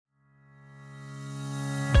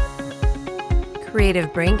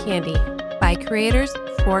Creative Brain Candy by creators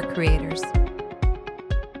for creators.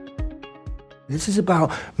 This is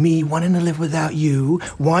about me wanting to live without you,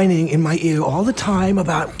 whining in my ear all the time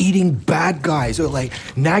about eating bad guys, or like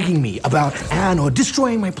nagging me about Anne, or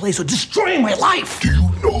destroying my place, or destroying my life. Do you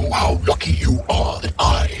know how lucky you are that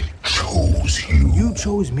I chose you? You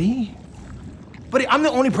chose me? Buddy, I'm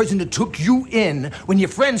the only person that took you in when your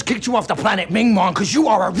friends kicked you off the planet Mingmong because you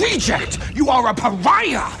are a reject. You are a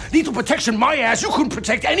pariah. Lethal protection, my ass. You couldn't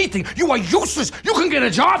protect anything. You are useless. You can get a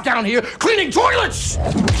job down here cleaning toilets.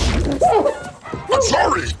 I'm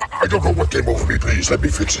sorry. I don't know what came over me. Please, let me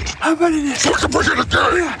fix it. How about it? So I can bring it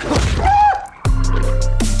again.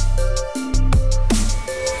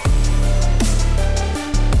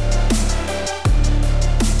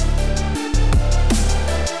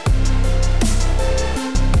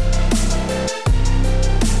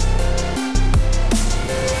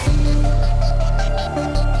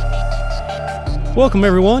 Welcome,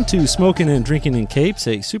 everyone, to Smoking and Drinking in Capes,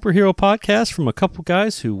 a superhero podcast from a couple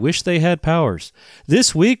guys who wish they had powers.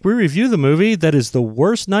 This week, we review the movie that is the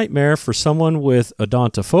worst nightmare for someone with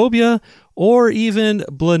odontophobia or even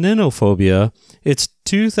bleninophobia. It's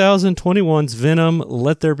 2021's Venom,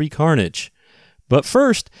 Let There Be Carnage. But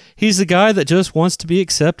first, he's the guy that just wants to be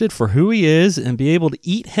accepted for who he is and be able to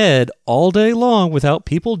eat head all day long without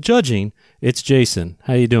people judging. It's Jason.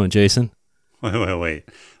 How you doing, Jason? Wait.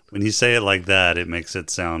 When you say it like that, it makes it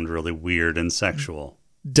sound really weird and sexual.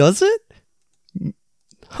 Does it?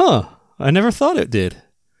 Huh. I never thought it did.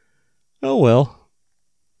 Oh, well.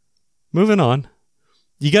 Moving on.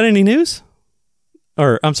 You got any news?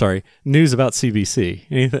 Or, I'm sorry, news about CBC.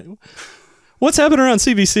 Anything? What's happening around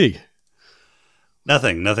CBC?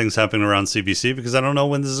 Nothing's happening around CBC because I don't know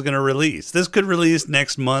when this is going to release. This could release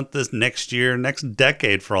next month, this next year, next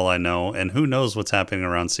decade for all I know, and who knows what's happening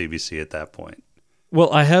around CBC at that point.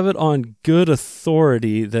 Well, I have it on good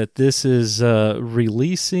authority that this is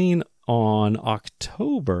releasing on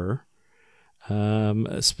October,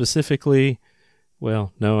 specifically.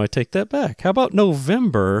 Well, no, I take that back. How about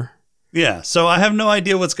November? Yeah, so I have no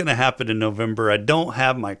idea what's going to happen in November. I don't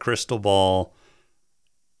have my crystal ball.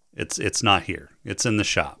 It's not here. It's in the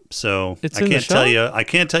shop. So I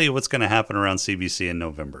can't tell you what's going to happen around CBC in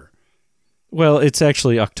November. Well, it's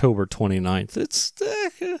actually October 29th. It's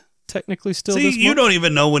technically still this month. You don't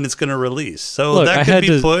even know when it's going to release. So Look, that could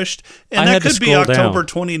be pushed. And that could be October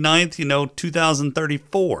 29th,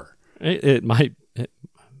 2034. It might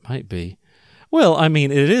be. Well, I mean,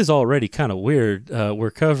 it is already kind of weird.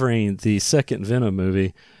 We're covering the second Venom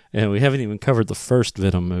movie, and we haven't even covered the first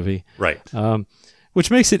Venom movie. Right. Which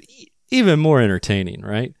makes it even more entertaining,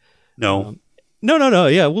 right? No. No.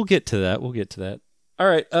 Yeah, we'll get to that. All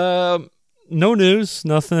right. No news.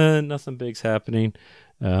 Nothing big's happening.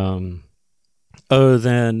 Other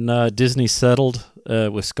than Disney settled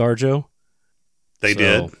with ScarJo. They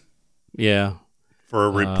did. Yeah. For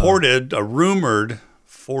a rumored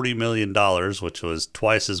 $40 million, which was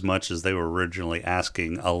twice as much as they were originally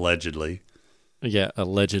asking, allegedly. Yeah,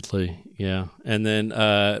 allegedly. Yeah. And then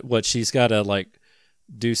she's got to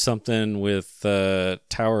do something with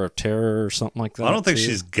Tower of Terror or something like that. I don't think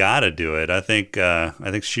she's got to do it. I think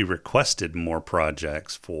she requested more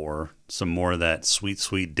projects for some more of that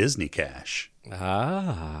sweet Disney cash.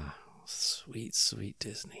 Ah, sweet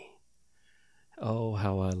Disney. Oh,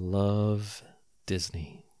 how I love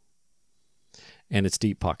Disney and its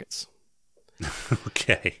deep pockets.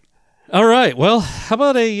 Okay. All right. Well, how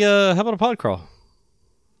about a pod crawl?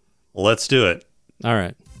 Well, let's do it. All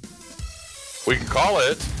right. We can call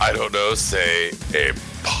it, I don't know, say a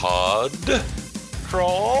pod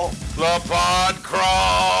crawl? The pod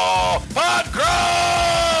crawl! Pod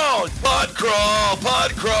crawl! Pod crawl!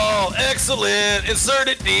 Pod crawl! Excellent! Insert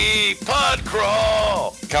it deep! Pod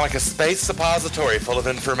crawl! Kind of like a space suppository full of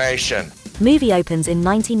information. Movie opens in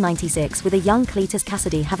 1996 with a young Cletus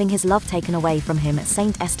Cassidy having his love taken away from him at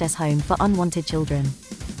St. Estes Home for Unwanted Children.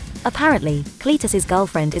 Apparently, Cletus's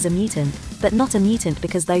girlfriend is a mutant, but not a mutant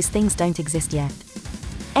because those things don't exist yet.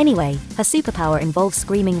 Anyway, her superpower involves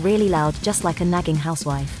screaming really loud just like a nagging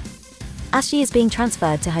housewife. As she is being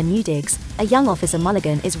transferred to her new digs, a young Officer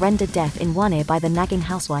Mulligan is rendered deaf in one ear by the nagging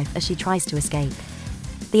housewife as she tries to escape.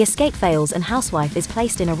 The escape fails and housewife is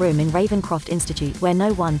placed in a room in Ravencroft Institute where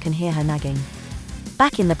no one can hear her nagging.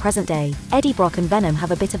 Back in the present day, Eddie Brock and Venom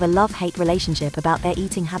have a bit of a love-hate relationship about their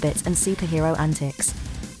eating habits and superhero antics.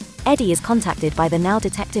 Eddie is contacted by the now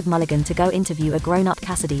Detective Mulligan to go interview a grown-up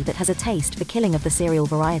Cassidy that has a taste for killing of the cereal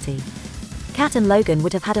variety. Kat and Logan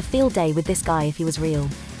would have had a field day with this guy if he was real.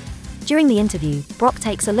 During the interview, Brock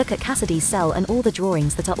takes a look at Cassidy's cell and all the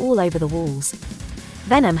drawings that are all over the walls.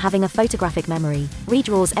 Venom, having a photographic memory,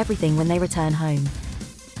 redraws everything when they return home.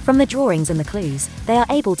 From the drawings and the clues, they are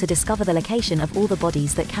able to discover the location of all the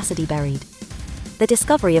bodies that Cassidy buried. The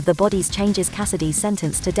discovery of the bodies changes Cassidy's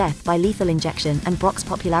sentence to death by lethal injection, and Brock's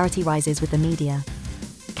popularity rises with the media.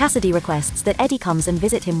 Cassidy requests that Eddie comes and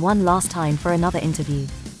visit him one last time for another interview.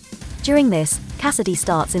 During this, Cassidy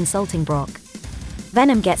starts insulting Brock.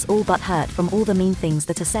 Venom gets all but hurt from all the mean things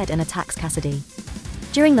that are said and attacks Cassidy.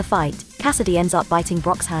 During the fight, Cassidy ends up biting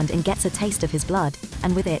Brock's hand and gets a taste of his blood,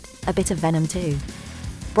 and with it, a bit of venom too.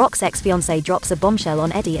 Brock's ex-fiancée drops a bombshell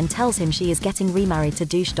on Eddie and tells him she is getting remarried to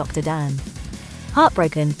douche Dr. Dan.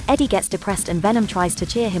 Heartbroken, Eddie gets depressed and Venom tries to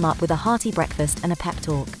cheer him up with a hearty breakfast and a pep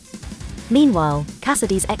talk. Meanwhile,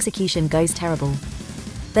 Cassidy's execution goes terrible.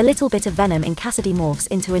 The little bit of venom in Cassidy morphs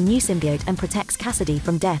into a new symbiote and protects Cassidy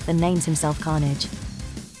from death and names himself Carnage.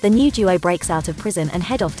 The new duo breaks out of prison and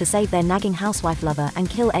head off to save their nagging housewife lover and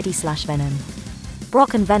kill Eddie/Venom.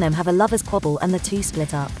 Brock and Venom have a lover's quarrel and the two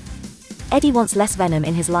split up. Eddie wants less venom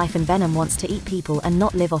in his life and Venom wants to eat people and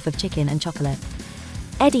not live off of chicken and chocolate.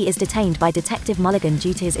 Eddie is detained by Detective Mulligan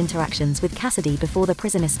due to his interactions with Cassidy before the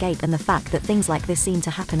prison escape and the fact that things like this seem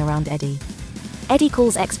to happen around Eddie. Eddie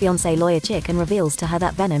calls ex-fiancée Lawyer Chick and reveals to her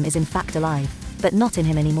that Venom is in fact alive, but not in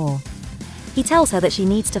him anymore. He tells her that she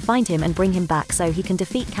needs to find him and bring him back so he can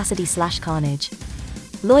defeat Cassidy/Carnage.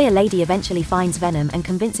 Lawyer Lady eventually finds Venom and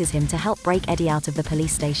convinces him to help break Eddie out of the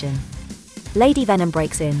police station. Lady Venom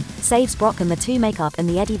breaks in, saves Brock and the two make up and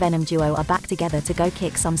the Eddie Venom duo are back together to go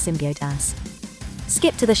kick some symbiote ass.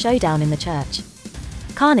 Skip to the showdown in the church.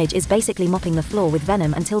 Carnage is basically mopping the floor with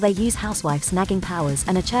Venom until they use Housewife's nagging powers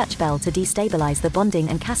and a church bell to destabilize the bonding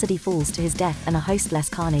and Cassidy falls to his death and a hostless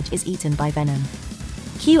Carnage is eaten by Venom.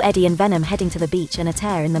 Cue Eddie and Venom heading to the beach and a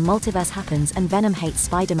tear in the multiverse happens and Venom hates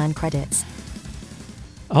Spider-Man credits.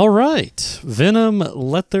 All right, Venom,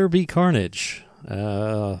 Let There Be Carnage.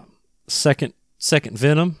 Second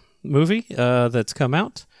Venom movie that's come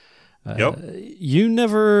out. Yep. You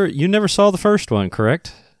never saw the first one,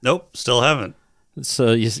 correct? Nope, still haven't.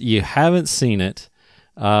 So you haven't seen it.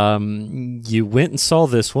 You went and saw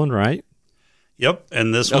this one, right? Yep,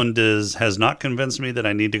 and this one has not convinced me that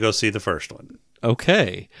I need to go see the first one.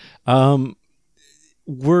 Okay.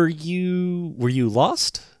 Were you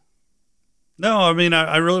lost? No, I mean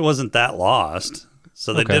I really wasn't that lost.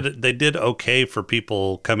 So they did okay for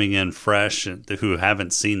people coming in fresh who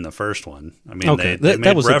haven't seen the first one. I mean, they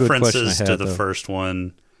made references to the first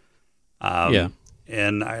one. Yeah.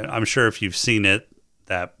 And I'm sure if you've seen it,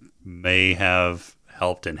 that may have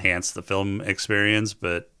helped enhance the film experience.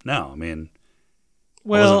 But no, I mean,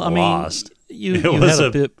 lost.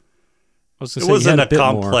 It wasn't a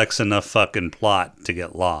complex enough fucking plot to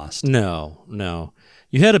get lost. No.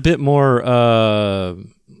 You had a bit more.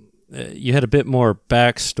 You had a bit more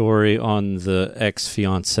backstory on the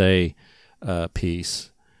ex-fiancée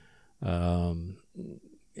piece in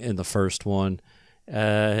the first one.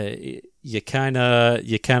 You kind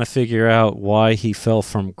of figure out why he fell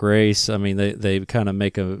from grace. I mean, they kind of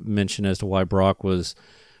make a mention as to why Brock was,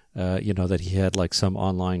 that he had like some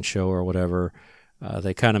online show or whatever.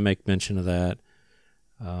 They kind of make mention of that.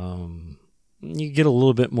 You get a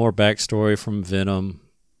little bit more backstory from Venom.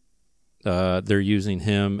 They're using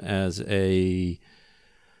him as they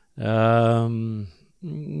were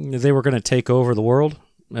going to take over the world,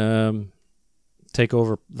 take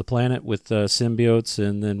over the planet with symbiotes,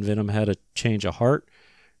 and then Venom had a change of heart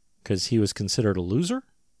because he was considered a loser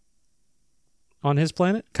on his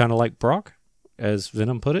planet, kind of like Brock, as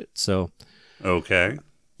Venom put it. So, okay,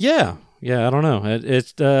 yeah, I don't know.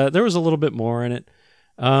 There was a little bit more in it,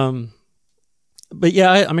 but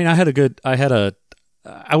yeah,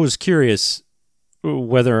 I was curious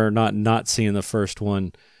whether or not seeing the first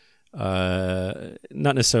one, not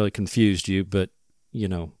necessarily confused you, but,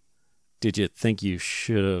 did you think you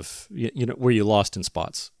should have, were you lost in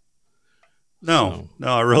spots? No,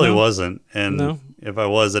 I really wasn't. And if I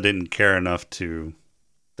was, I didn't care enough to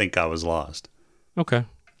think I was lost. Okay.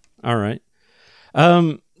 All right.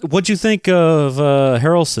 What'd you think of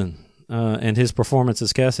Harrelson and his performance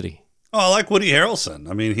as Cassidy? Oh, I like Woody Harrelson.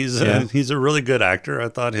 I mean, he's a really good actor. I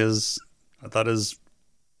thought his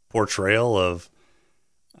portrayal of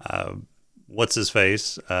what's his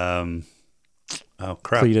face? Oh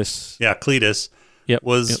crap! Cletus. Yeah, Cletus. Yep.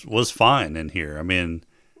 Was fine in here. I mean,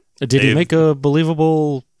 did he make a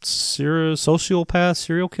believable sociopath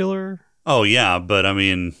serial killer? Oh yeah, but I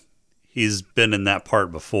mean, he's been in that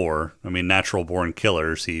part before. I mean, Natural Born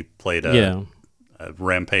Killers. He played a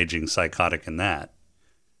rampaging psychotic in that.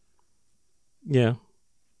 Yeah.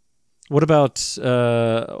 What about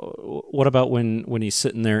when he's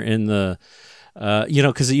sitting there in the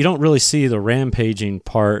because you don't really see the rampaging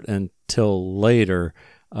part until later.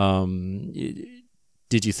 Do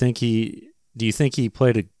you think he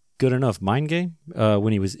played a good enough mind game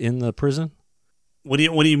when he was in the prison? What do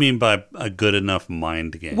you mean by a good enough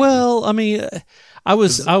mind game? Well, I mean, I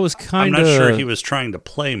was kind of. I'm not sure he was trying to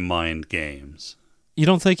play mind games. You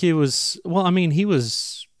don't think he was? Well, I mean, he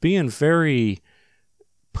was being very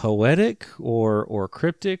poetic or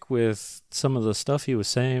cryptic with some of the stuff he was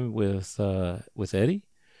saying with Eddie.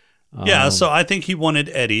 Yeah, so I think he wanted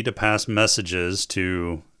Eddie to pass messages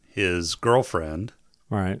to his girlfriend.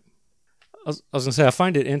 Right. I was going to say, I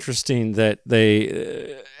find it interesting that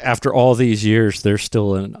they, after all these years, they're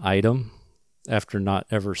still an item after not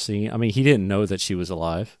ever seeing. I mean, he didn't know that she was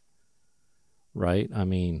alive, right? I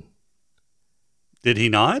mean, did he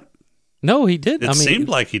not? No, he did. It seemed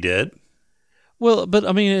like he did. Well, but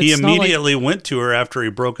I mean, he immediately went to her after he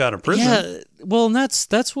broke out of prison. Yeah, well, and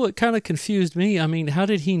that's what kind of confused me. I mean, how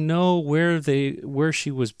did he know where she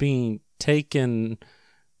was being taken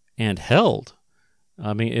and held?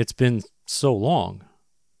 I mean, it's been so long.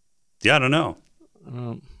 Yeah, I don't know.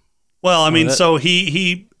 Well, I mean, so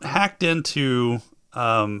he hacked into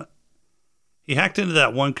that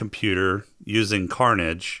one computer using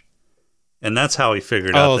Carnage, and that's how he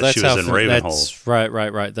figured out that she was in Ravenhold.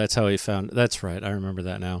 Right. That's how he found. That's right. I remember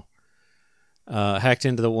that now. Hacked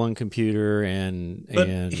into the one computer But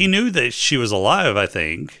he knew that she was alive, I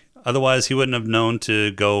think. Otherwise, he wouldn't have known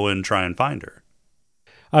to go and try and find her.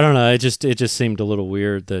 I don't know. It just seemed a little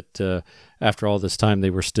weird that after all this time they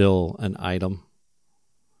were still an item.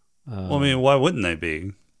 Well, I mean, why wouldn't they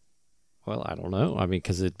be? Well, I don't know. I mean,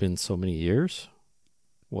 because it'd been so many years.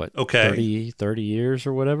 What? Okay. 30 years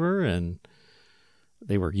or whatever, and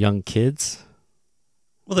they were young kids.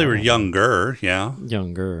 Well, they were younger, yeah.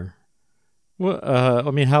 Younger. Well, I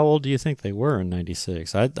mean, how old do you think they were in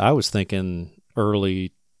 '96? I was thinking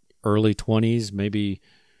early 20s, maybe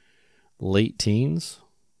late teens.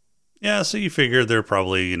 Yeah, so you figure they're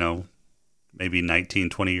probably, maybe 19,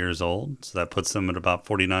 20 years old. So that puts them at about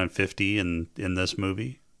 49, 50 in this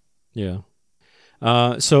movie. Yeah.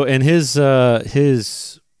 So and his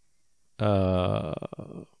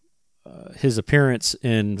appearance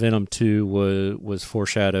in Venom 2 was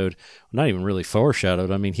foreshadowed. Not even really foreshadowed.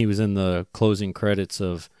 I mean, he was in the closing credits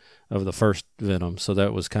of the first Venom, so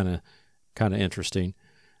that was kind of interesting.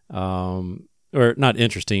 Or not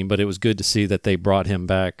interesting, but it was good to see that they brought him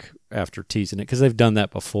back after teasing it, because they've done that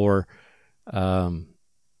before.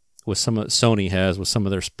 With some of Sony has with some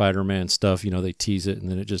of their Spider-Man stuff, they tease it and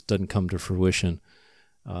then it just doesn't come to fruition.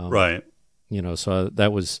 Right. So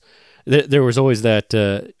that was there was always that.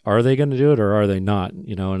 Are they going to do it or are they not?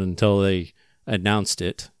 And until they announced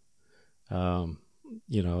it, it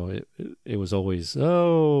was always,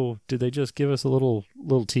 oh, did they just give us a little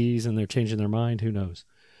tease and they're changing their mind? Who knows?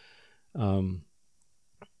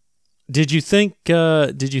 Did you think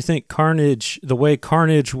Carnage, the way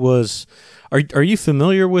Carnage was, are you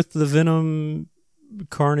familiar with the Venom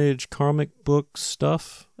Carnage comic book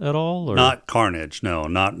stuff at all? Or? Not Carnage, no,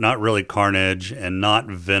 not really Carnage, and not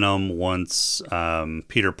Venom once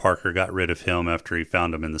Peter Parker got rid of him after he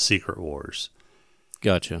found him in the Secret Wars.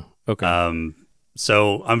 Gotcha. Okay.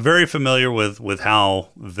 So I'm very familiar with how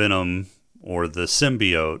Venom, or the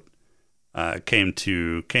symbiote, came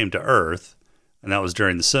to Earth. And that was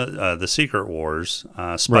during the Secret Wars.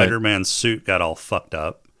 Spider-Man's suit got all fucked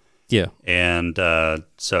up. Yeah. And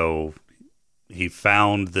so he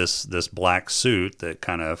found this black suit that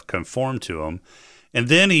kind of conformed to him. And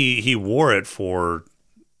then he wore it for,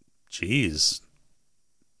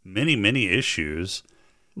 many, many issues.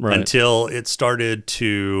 Right. Until it started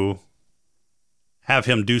to have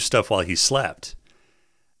him do stuff while he slept.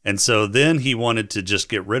 And so then he wanted to just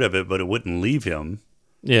get rid of it, but it wouldn't leave him.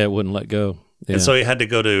 Yeah, it wouldn't let go. Yeah. And so he had to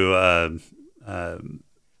go to,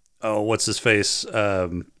 what's his face?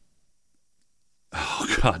 Mr.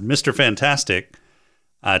 Fantastic,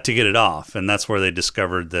 to get it off. And that's where they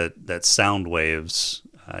discovered that sound waves,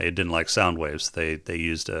 it didn't like sound waves. They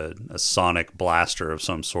used a sonic blaster of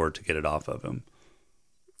some sort to get it off of him.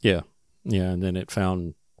 Yeah. Yeah. And then it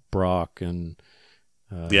found Brock and...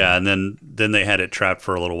 and then they had it trapped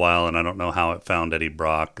for a little while, and I don't know how it found Eddie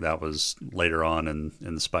Brock. That was later on in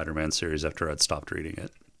the Spider-Man series after I'd stopped reading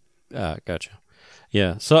it. Gotcha.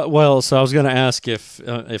 Yeah. So I was going to ask if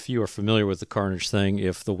you are familiar with the Carnage thing,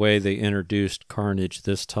 if the way they introduced Carnage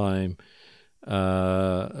this time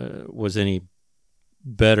was any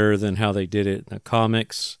better than how they did it in the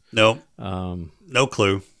comics. No. No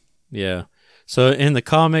clue. Yeah. So in the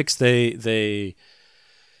comics, they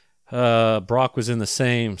Brock was in the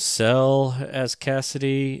same cell as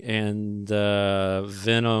Cassidy, and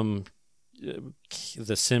Venom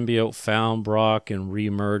the symbiote found Brock and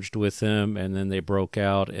remerged with him, and then they broke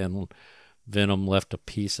out, and Venom left a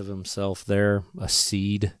piece of himself there, a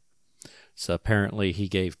seed. So apparently he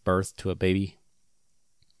gave birth to a baby.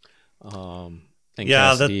 And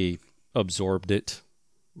Cassidy absorbed it,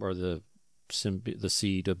 or the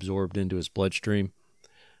seed absorbed into his bloodstream.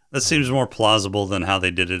 That seems more plausible than how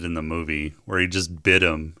they did it in the movie, where he just bit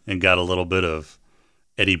him and got a little bit of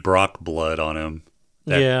Eddie Brock blood on him.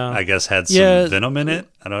 That, I guess had some venom in it.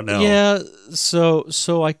 I don't know. Yeah, so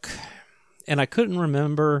I couldn't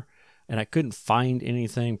remember, and I couldn't find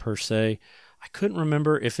anything per se. I couldn't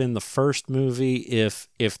remember if in the first movie, if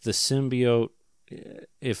the symbiote,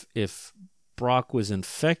 if Brock was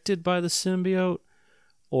infected by the symbiote,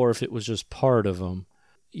 or if it was just part of him,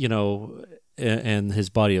 and his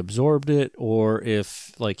body absorbed it, or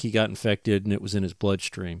if like he got infected and it was in his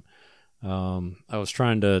bloodstream. I was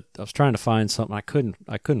trying to find something. I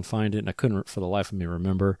couldn't find it, and I couldn't for the life of me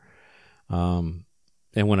remember. And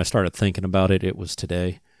when I started thinking about it, it was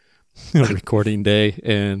today, recording day.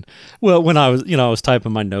 And well, when I was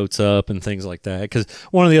typing my notes up and things like that, because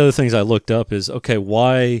one of the other things I looked up is, okay,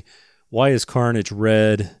 why is Carnage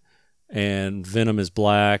red and Venom is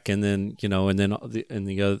black, and then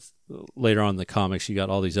the other, later on in the comics, you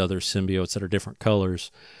got all these other symbiotes that are different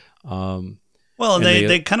colors. Well, and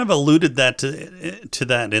they kind of alluded that to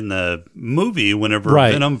that in the movie. Whenever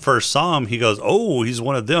Venom first saw him, he goes, "Oh, he's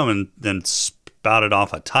one of them," and then spouted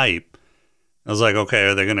off a type. I was like, "Okay,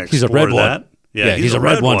 are they going to explore he's a red that?" One. Yeah, he's a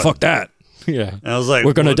red one. Fuck that. Yeah, and I was like,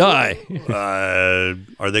 "We're going to die."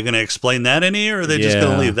 Are they going to explain that any, or are they just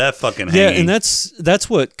going to leave that fucking hanging? Yeah, and that's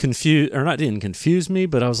what didn't confuse me,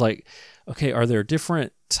 but I was like, okay, are there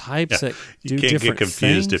different types that do different things? You can't get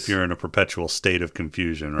confused if you're in a perpetual state of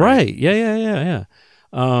confusion, right? Right. Yeah.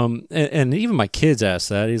 And even my kids asked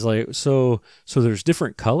that. He's like, so there's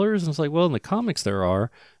different colors? And I was like, well, in the comics there are.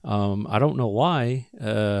 I don't know why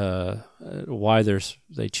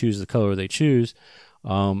they choose the color they choose.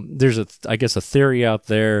 There's I guess a theory out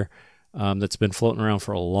there that's been floating around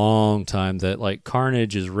for a long time that like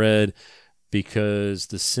Carnage is red because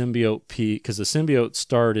the symbiote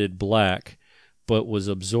started black but was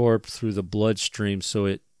absorbed through the bloodstream, so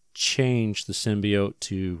it changed the symbiote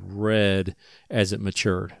to red as it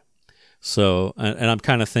matured. So, and I'm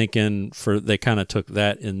kind of thinking they kind of took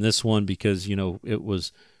that in this one because, it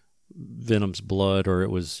was Venom's blood, or it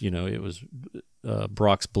was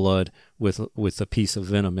Brock's blood with a piece of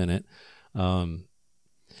Venom in it.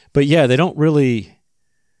 But yeah, they don't really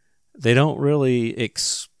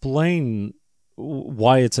explain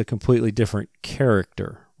why it's a completely different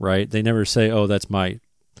character, right? They never say, "Oh, that's my,"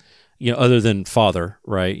 other than father,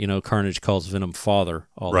 right? Carnage calls Venom father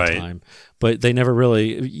all the time, but they never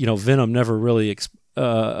really, Venom never really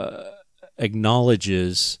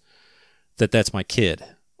acknowledges that that's my kid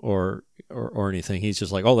or anything. He's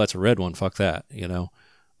just like, "Oh, that's a red one. Fuck that,"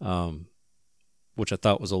 which I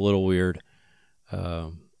thought was a little weird. I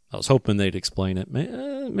was hoping they'd explain it.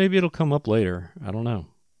 Maybe it'll come up later. I don't know.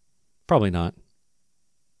 Probably not.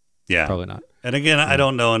 Yeah, probably not. And again, I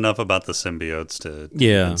don't know enough about the symbiotes to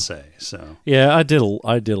even say. So yeah, I did a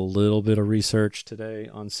little bit of research today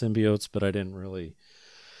on symbiotes, but I didn't really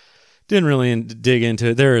dig into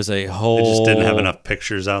it. There is a whole. They just didn't have enough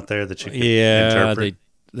pictures out there that you could interpret.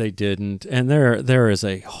 They didn't, and there is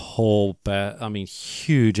a whole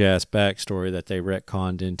huge ass backstory that they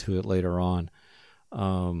retconned into it later on.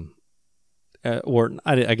 Or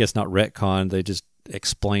I guess not retcon. They just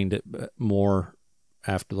explained it more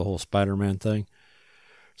after the whole Spider-Man thing.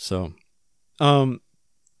 So,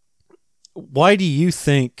 why do you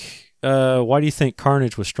think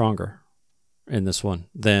Carnage was stronger in this one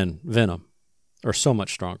than Venom, or so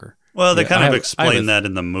much stronger? Well, they kind of explained that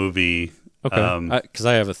in the movie. Okay, because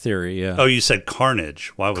I have a theory. Yeah. Oh, you said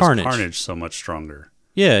Carnage. Why was Carnage so much stronger?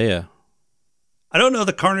 Yeah. I don't know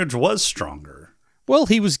that Carnage was stronger. Well,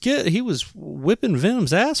 he was whipping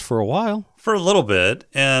Venom's ass for a while. For a little bit,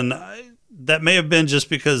 and that may have been just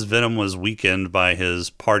because Venom was weakened by his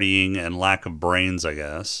partying and lack of brains, I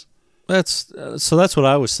guess. That's what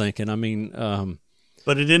I was thinking.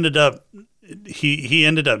 But it ended up he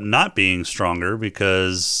ended up not being stronger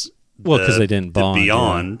because they didn't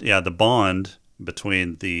bond. The bond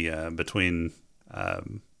between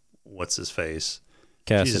what's his face?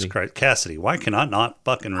 Cassidy. Jesus Christ, Cassidy. Why can I not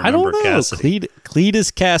fucking remember I don't know. Cassidy?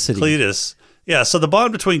 Cletus Cassidy. Cletus. Yeah, so the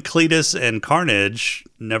bond between Cletus and Carnage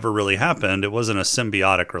never really happened. It wasn't a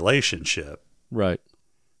symbiotic relationship. Right.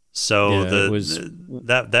 So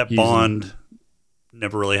that bond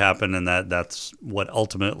never really happened, and that's what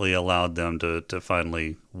ultimately allowed them to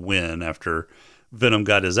finally win after Venom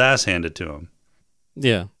got his ass handed to him.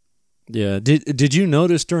 Yeah. Yeah. Did you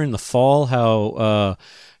notice during the fall how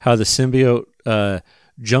the symbiote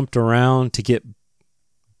jumped around to get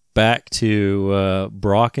back to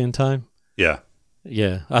Brock in time? Yeah.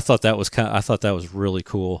 Yeah. I thought that was really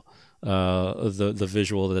cool. The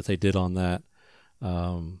visual that they did on that,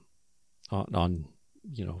 on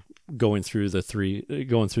going through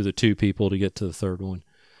the two people to get to the third one.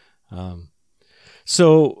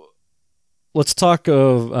 So let's talk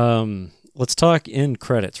end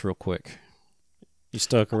credits real quick. You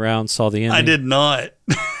stuck around, saw the ending? I did not.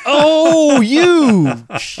 Oh, you!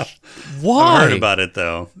 Why? I heard about it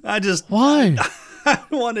though. Why? I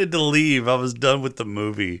wanted to leave. I was done with the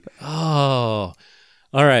movie. Oh,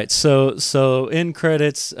 all right. So end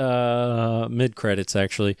credits, mid credits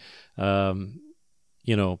actually. They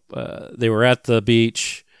were at the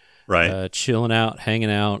beach, right? Chilling out,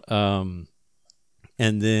 hanging out, and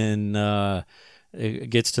then it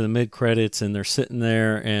gets to the mid credits, and they're sitting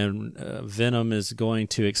there, and Venom is going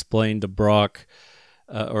to explain to Brock,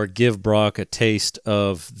 or give Brock a taste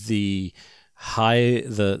of the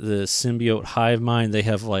symbiote hive mind. They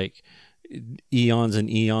have like eons and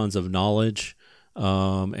eons of knowledge,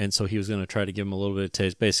 and so he was going to try to give him a little bit of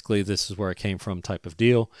taste. Basically, this is where I came from type of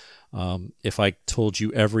deal. If I told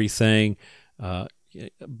you everything,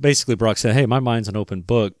 basically Brock said, hey, my mind's an open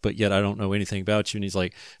book, but yet I don't know anything about you. And he's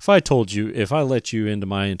like, if I let you into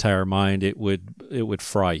my entire mind, it would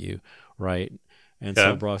fry you, right? And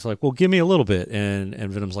so Brock's like, well, give me a little bit. And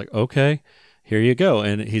Venom's like, okay, here you go.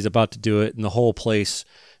 And he's about to do it, and the whole place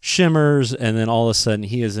shimmers, and then all of a sudden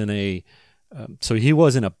he is in a so he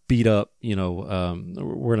was in a beat up, we're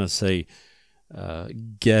going to say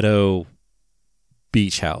ghetto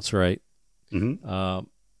beach house, right? Mm-hmm.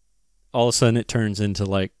 All of a sudden it turns into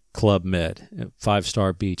like Club Med,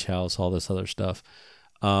 5-star beach house, all this other stuff.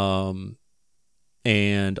 And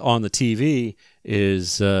on the TV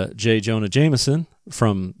is J. Jonah Jameson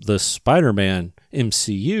from the Spider-Man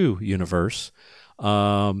MCU universe,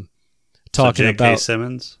 talking about J.K.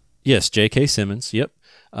 Simmons. Yes, J.K. Simmons. Yep,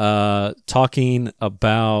 talking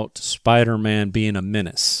about Spider-Man being a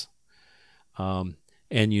menace, and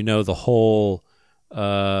the whole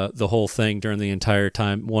thing during the entire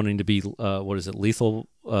time wanting to be lethal.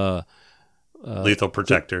 Lethal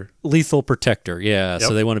Protector. Lethal Protector, yeah. Yep.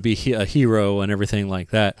 So they want to be a hero and everything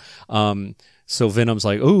like that. So Venom's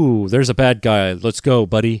like, ooh, there's a bad guy. Let's go,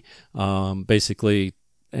 buddy. Basically,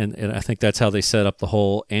 and I think that's how they set up the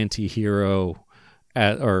whole anti-hero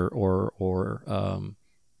or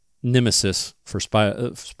nemesis for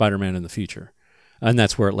Spider-Man in the future. And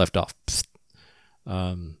that's where it left off.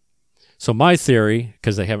 So my theory,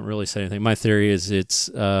 because they haven't really said anything, my theory is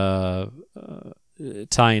it's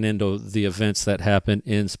tying into the events that happened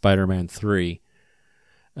in Spider-Man 3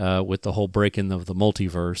 with the whole breaking of the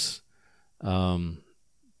multiverse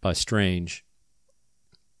by Strange.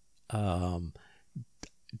 Do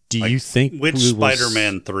you think which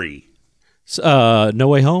Spider-Man 3? No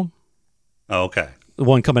Way Home? Oh, okay. The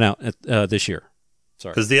one coming out this year.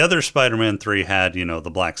 Sorry. Because the other Spider-Man 3 had,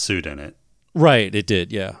 the black suit in it. Right, it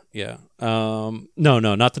did, yeah. No,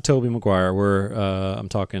 not the Tobey Maguire. I'm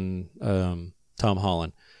talking Tom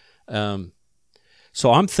Holland.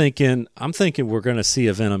 So I'm thinking we're going to see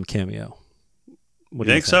a Venom cameo. What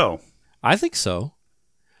do you think? So? I think so.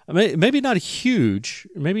 I mean, maybe not huge,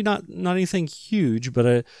 maybe not anything huge,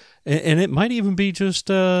 but and it might even be just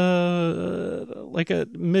like a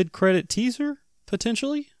mid-credit teaser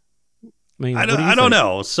potentially. I mean, I don't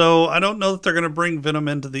know. So I don't know that they're going to bring Venom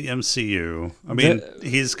into the MCU. I mean,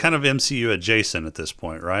 he's kind of MCU adjacent at this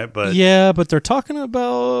point, right? But yeah, but they're talking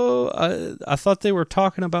about. I thought they were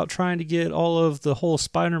talking about trying to get all of the whole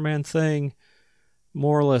Spider-Man thing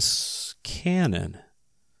more or less canon.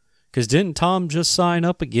 Because didn't Tom just sign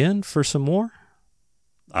up again for some more?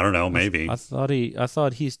 I don't know. Maybe I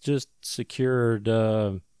thought he's just secured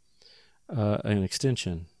an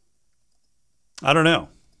extension. I don't know.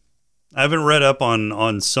 I haven't read up on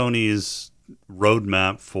Sony's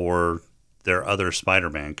roadmap for their other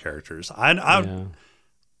Spider-Man characters.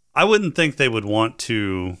 I wouldn't think they would want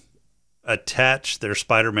to attach their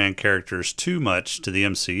Spider-Man characters too much to the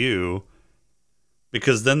MCU,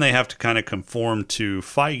 because then they have to kind of conform to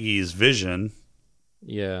Feige's vision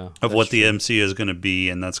of what the MCU is going to be,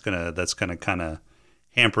 and that's going to kind of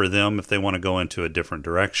hamper them if they want to go into a different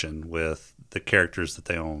direction with the characters that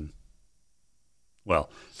they own.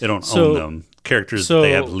 Well, they don't own them. Characters that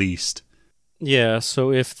they have leased. Yeah,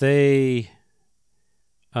 so if they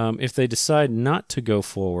decide not to go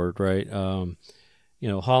forward, right?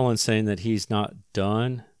 Holland's saying that he's not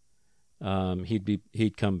done.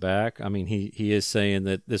 He'd come back. I mean, he is saying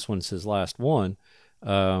that this one's his last one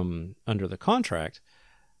under the contract.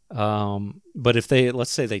 But if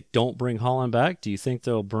let's say they don't bring Holland back, do you think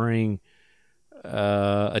they'll bring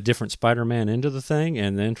a different Spider-Man into the thing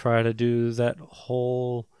and then try to do that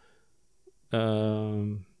whole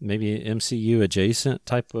maybe MCU adjacent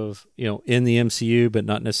type of, in the MCU, but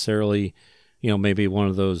not necessarily, maybe one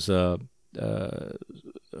of those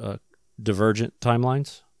divergent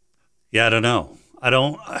timelines? Yeah, I don't know. I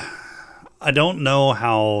don't know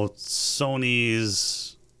how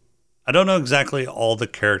I don't know exactly all the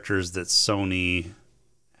characters that Sony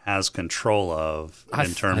has control of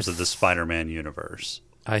in terms of the Spider-Man universe.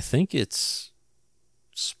 I think it's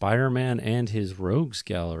Spider-Man and his Rogues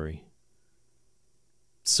Gallery.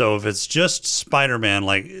 So if it's just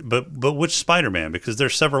Spider-Man, but which Spider-Man? Because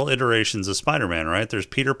there's several iterations of Spider-Man, right? There's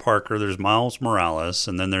Peter Parker, there's Miles Morales,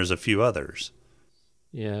 and then there's a few others.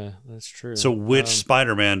 Yeah, that's true. So which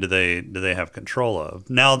Spider-Man do they have control of?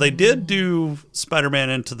 Now, they did do Spider-Man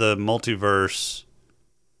Into the Multiverse,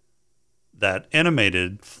 that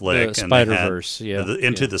animated flick. Spider-Verse,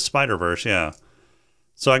 Into the Spider-Verse, yeah.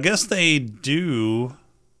 So I guess they do,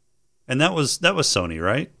 and that was Sony,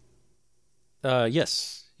 right?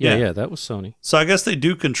 Yes. Yeah, that was Sony. So I guess they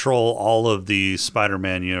do control all of the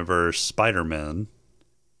Spider-Man universe Spider-Men.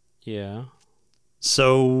 Yeah.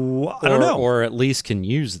 So I don't know. Or at least can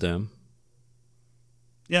use them.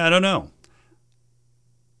 Yeah, I don't know.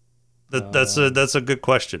 That's a good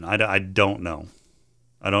question. I don't know.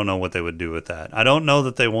 I don't know what they would do with that. I don't know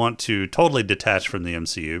that they want to totally detach from the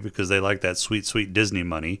MCU because they like that sweet, sweet Disney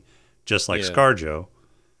money, just like ScarJo.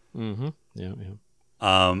 Mm-hmm. Yeah.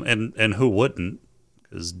 And who wouldn't?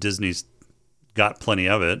 Because Disney's got plenty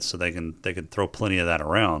of it, so they can throw plenty of that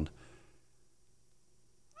around.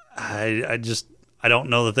 I don't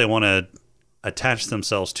know that they want to attach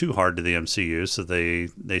themselves too hard to the MCU, so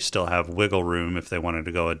they still have wiggle room if they wanted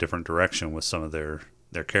to go a different direction with some of their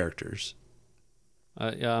characters.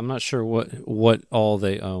 I'm not sure what all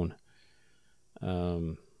they own.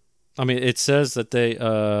 I mean, it says that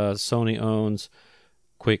Sony owns.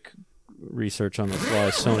 Quick research on the fly.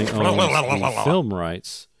 Sony owns the film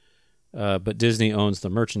rights, but Disney owns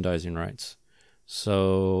the merchandising rights.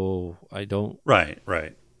 So I don't. Right.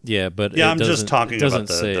 Yeah, but I'm just talking about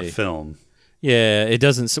the film. Yeah, it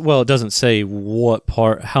doesn't. Well, it doesn't say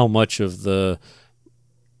how much of the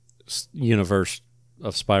universe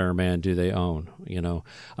of Spider-Man do they own.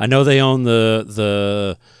 I know they own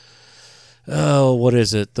the what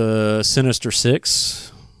is it? The Sinister Six.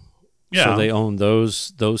 Yeah. So they own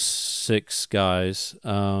those 6 guys.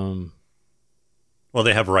 Well,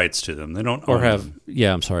 they have rights to them. They don't have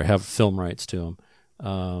film rights to them.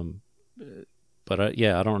 But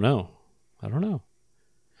I don't know.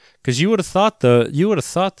 Because you would have thought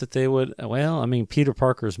that they would. Well, I mean, Peter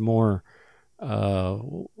Parker's more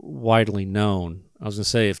widely known. I was gonna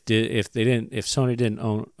say if Sony didn't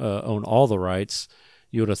own all the rights,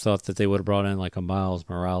 you would have thought that they would have brought in like a Miles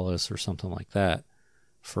Morales or something like that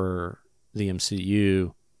for the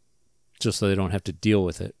MCU, just so they don't have to deal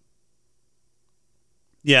with it.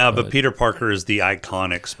 Yeah, but Peter Parker is the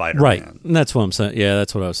iconic Spider-Man. Right, and that's what I'm saying. Yeah,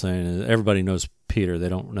 that's what I was saying. Everybody knows Peter. They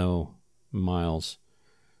don't know Miles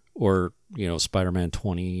or, Spider-Man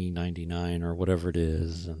 2099 or whatever it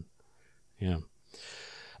is. And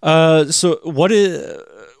so what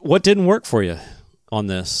didn't work for you on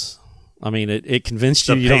this? I mean, it convinced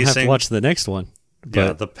you don't have to watch the next one. But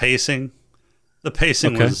yeah, the pacing. The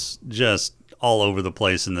pacing was just all over the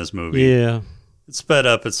place in this movie. Yeah. It sped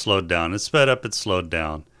up, it slowed down. It sped up, it slowed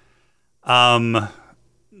down.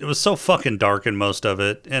 It was so fucking dark in most of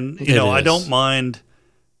it. And, I don't mind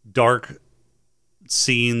dark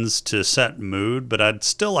scenes to set mood, but I'd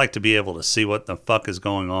still like to be able to see what the fuck is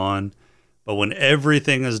going on. But when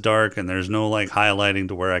everything is dark and there's no highlighting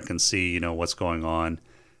to where I can see, what's going on,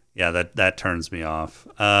 yeah, that turns me off.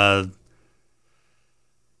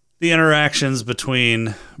 The interactions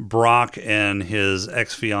between Brock and his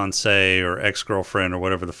ex-fiancée or ex-girlfriend or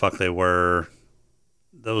whatever the fuck they were,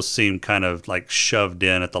 those seemed kind of shoved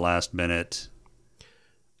in at the last minute.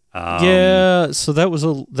 Yeah, so that was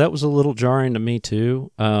a little jarring to me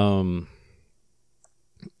too. They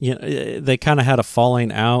kind of had a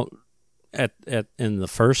falling out in the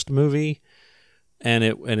first movie, and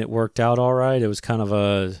it worked out all right. It was kind of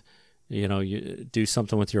a you do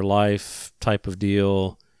something with your life type of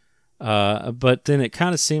deal. But then it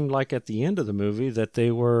kind of seemed like at the end of the movie that they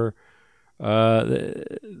were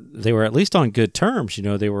at least on good terms.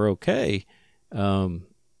 They were okay.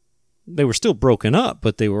 They were still broken up,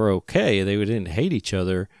 but they were okay. They didn't hate each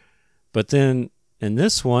other. But then in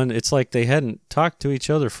this one, it's like they hadn't talked to each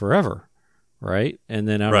other forever, right? And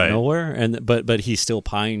then out of nowhere, but he still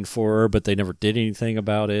pined for her, but they never did anything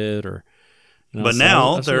about it, or But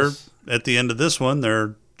now they're at the end of this one.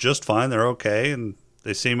 They're just fine. They're okay, and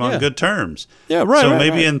they seem on good terms. Yeah, right. So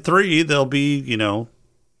maybe in 3 they'll be, a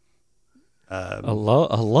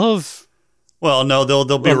love. Well, no,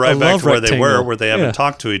 they'll be right back to where they were, where they haven't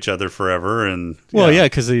talked to each other forever, and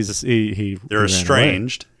because they're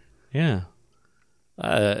estranged. Yeah,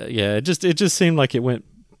 It just seemed like it went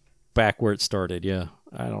back where it started. Yeah,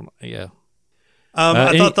 I don't. Yeah.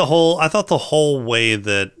 I thought the whole way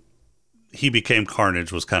that he became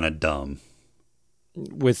Carnage was kind of dumb.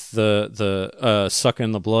 With the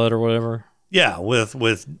sucking the blood or whatever. Yeah, with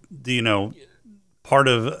part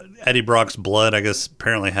of Eddie Brock's blood, I guess,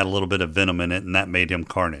 apparently had a little bit of venom in it, and that made him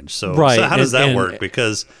Carnage. So how does that work?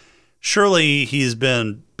 Because surely he's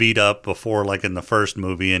been beat up before, like in the first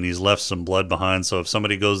movie, and he's left some blood behind. So if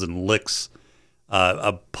somebody goes and licks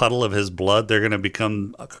a puddle of his blood, they're going to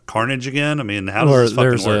become Carnage again? I mean, how does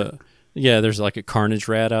this fucking work? There's like a Carnage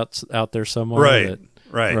rat out there somewhere.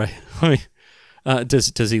 Right. I mean,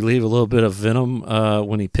 does he leave a little bit of venom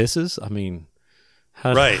when he pisses? I mean,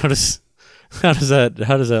 how does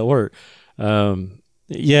that work?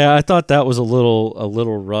 I thought that was a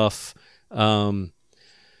little rough.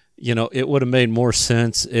 It would have made more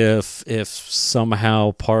sense if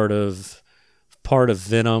somehow part of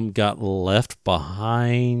Venom got left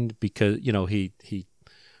behind because he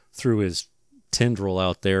threw his tendril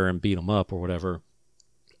out there and beat him up or whatever.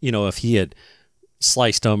 If he had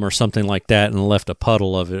sliced him or something like that and left a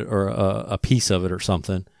puddle of it or a piece of it or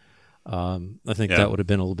something, I think that would have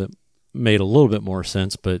been made a little bit more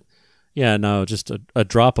sense. But just a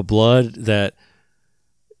drop of blood that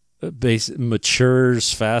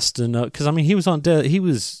matures fast enough. Because I mean, he was on death. He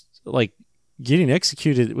was like getting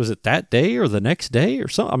executed. Was it that day or the next day or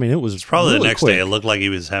something? I mean, it was probably really the next quick. day. It looked like he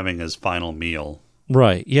was having his final meal.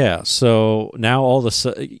 Right. Yeah. So now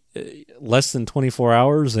less than 24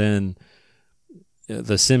 hours and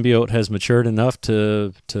the symbiote has matured enough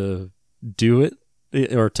to do it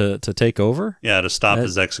or to take over. Yeah, to stop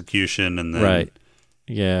his execution, and then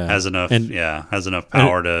has enough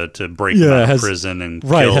power to break him out of prison and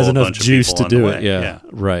kill has a enough bunch of juice people to do on the it. way. Yeah,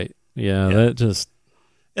 right. Yeah, that just.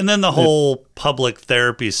 And then the whole public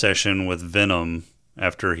therapy session with Venom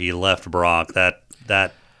after he left Brock, that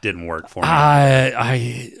didn't work for me.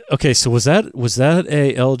 Okay, so was that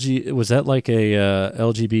like a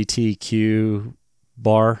LGBTQ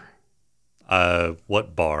bar?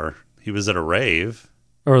 What bar? He was at a rave.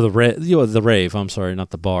 Or the rave. I'm sorry, not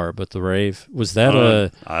the bar, but the rave. Was that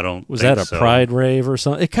Was that a pride rave or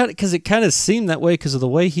something? It kind of seemed that way because of the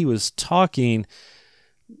way he was talking.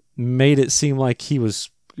 Made it seem like he was,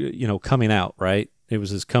 coming out. Right? It was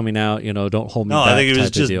his coming out. Don't hold me back. I think he was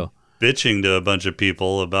type just of deal. Bitching to a bunch of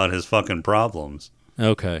people about his fucking problems.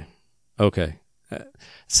 Okay.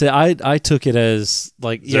 So I took it as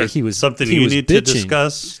like he was something he you was need bitching. to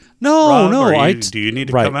discuss. No, Rob, no. Do you need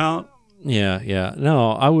to come out? Yeah.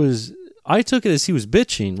 No, I took it as he was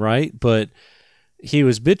bitching, right? But he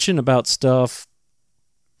was bitching about stuff.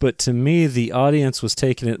 But to me, the audience was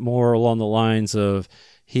taking it more along the lines of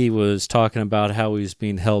he was talking about how he was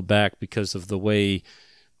being held back because of the way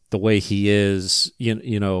he is, in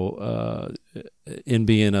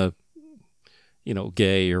being a,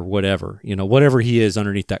 gay or whatever, whatever he is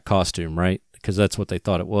underneath that costume, right? Because that's what they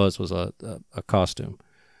thought it was a costume.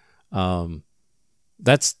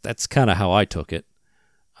 That's kind of how I took it.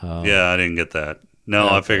 I didn't get that. No,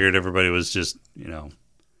 I figured everybody was just,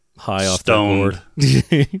 high off stoned the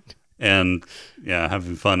board. and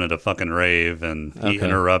having fun at a fucking rave, and he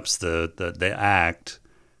interrupts the act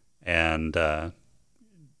and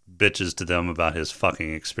bitches to them about his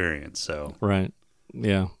fucking experience. So right,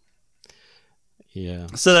 yeah.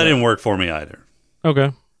 So that didn't work for me either.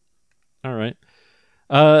 Okay, all right.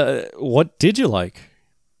 What did you like?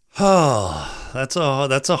 Oh, that's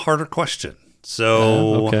a harder question.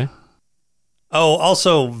 So okay. Oh,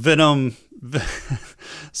 also Venom.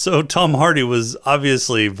 So Tom Hardy was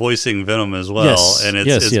obviously voicing Venom as well, and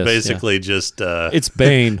it's basically just it's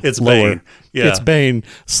Bane. It's lower. Bane. Yeah, it's Bane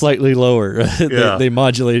slightly lower. they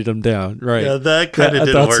modulated him down. Right. Yeah, that kind of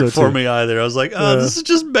didn't work for me either. I was like, this is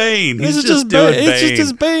just Bane. He's just doing Bane. It's just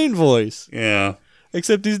his Bane voice. Yeah.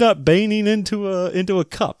 Except he's not baning into a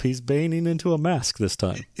cup. He's baning into a mask this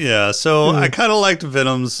time. Yeah, so I kind of liked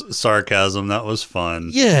Venom's sarcasm. That was fun.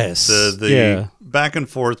 Yes. The back and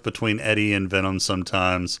forth between Eddie and Venom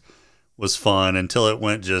sometimes was fun until it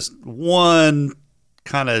went just one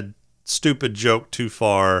kind of stupid joke too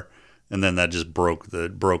far, and then that just broke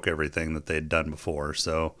everything that they'd done before.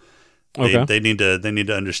 So they need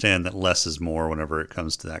to understand that less is more whenever it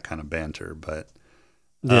comes to that kind of banter. But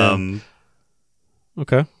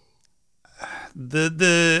okay.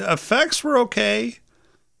 The effects were okay.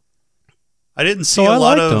 I didn't see a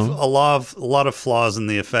lot of flaws in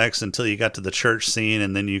the effects until you got to the church scene,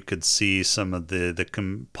 and then you could see some of the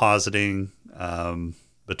compositing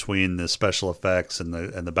between the special effects and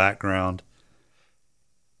the background.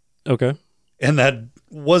 Okay. And that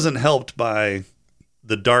wasn't helped by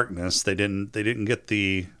the darkness. They didn't get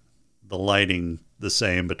the lighting the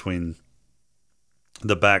same between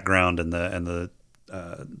the background and the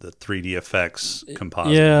 3D effects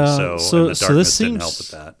compositing. Yeah. So the darkness didn't help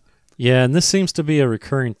with that. Yeah, and this seems to be a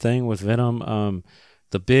recurring thing with Venom.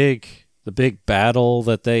 The big battle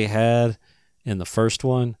that they had in the first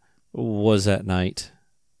one was at night,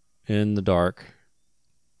 in the dark,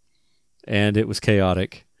 and it was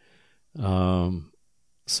chaotic.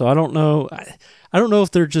 So I don't know. I don't know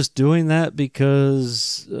if they're just doing that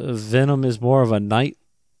because Venom is more of a night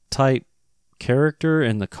type character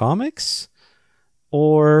in the comics,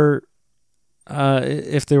 or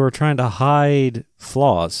if they were trying to hide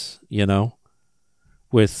flaws,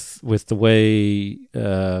 with the way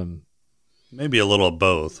maybe a little of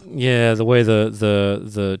both. Yeah, the way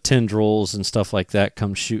the tendrils and stuff like that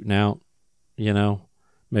come shooting out,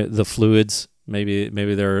 the fluids. Maybe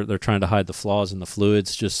they're trying to hide the flaws in the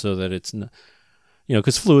fluids just so that it's,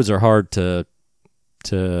 because fluids are hard to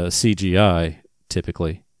CGI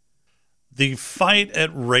typically. The fight at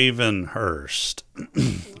Ravenhurst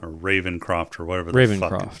or Ravencroft or whatever.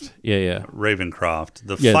 Ravencroft. Yeah. Ravencroft.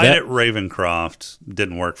 The fight at Ravencroft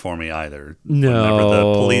didn't work for me either. No. Whenever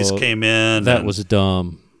the police came in, that was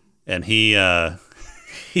dumb. And he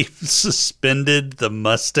suspended the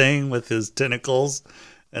Mustang with his tentacles,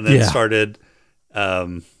 and then started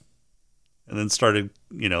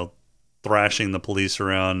thrashing the police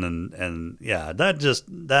around, and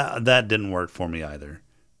that didn't work for me either.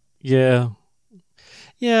 Yeah,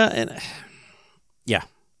 and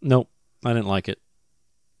nope, I didn't like it.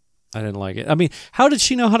 I mean, how did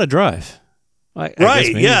she know how to drive?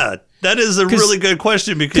 That is a really good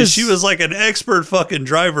question, because she was like an expert fucking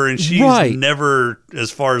driver, and she's never,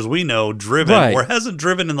 as far as we know, driven or hasn't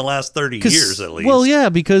driven in the last 30 years at least. Well, yeah,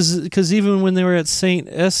 because even when they were at St.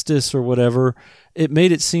 Estes or whatever, it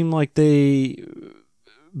made it seem like they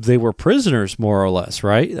were prisoners more or less,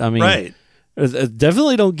 right? I mean,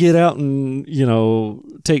 definitely don't get out and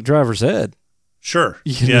take driver's ed. Sure.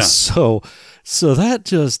 So that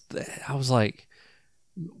just, I was like,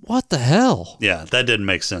 what the hell? Yeah, that didn't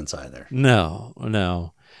make sense either. No.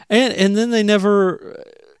 And then they never,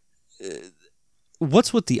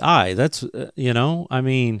 what's with the eye? That's, I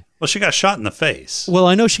mean. Well, she got shot in the face. Well,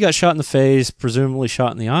 I know she got shot in the face, presumably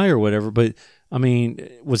shot in the eye or whatever, but I mean,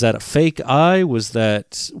 was that a fake eye? It was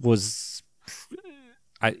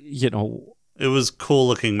cool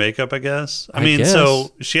looking makeup, I guess. I mean,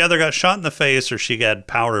 so she either got shot in the face or she got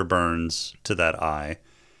powder burns to that eye.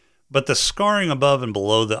 But the scarring above and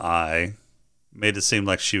below the eye made it seem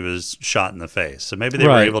like she was shot in the face. So maybe they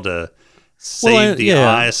were able to save the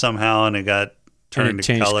eye somehow, and it got turned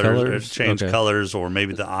to colors, or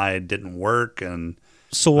maybe the eye didn't work. And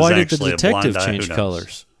so why did the detective change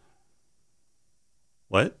colors?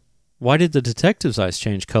 What? Why did the detective's eyes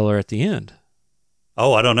change color at the end?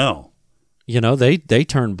 Oh, I don't know. They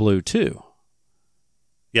turned blue too.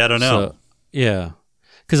 Yeah, I don't know. So, yeah.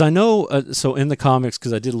 Because I know, so in the comics,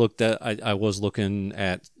 because I did look that, I was looking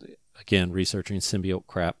at, again, researching symbiote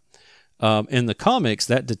crap. In the comics,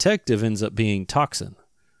 that detective ends up being Toxin.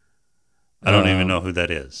 I don't even know who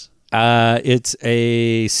that is. It's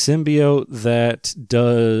a symbiote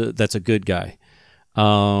that's a good guy.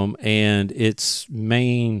 And its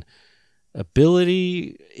main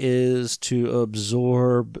ability is to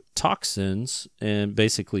absorb toxins and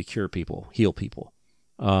basically cure people, heal people.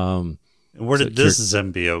 Where did this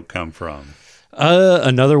symbiote come from?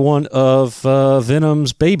 Another one of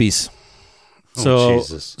Venom's babies.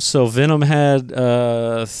 Jesus. So Venom had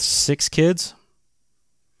 6 kids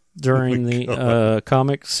during the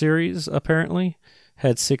comic series, apparently.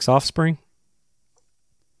 Had 6 offspring.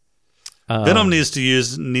 Venom needs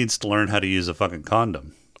to learn how to use a fucking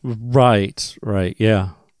condom. Right,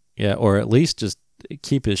 yeah. Or at least just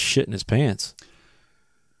keep his shit in his pants.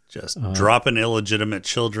 Just dropping illegitimate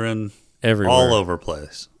children everywhere, all over the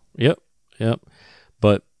place. Yep.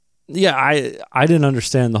 But yeah, I didn't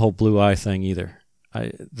understand the whole blue eye thing either.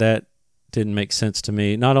 That didn't make sense to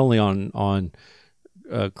me. Not only on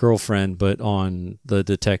Girlfriend, but on the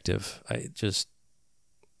detective.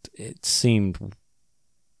 It seemed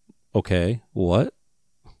okay. What?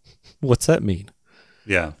 What's that mean?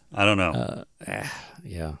 Yeah, I don't know.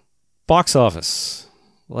 Yeah. Box office.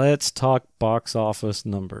 Let's talk box office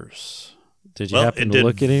numbers. Did you happen to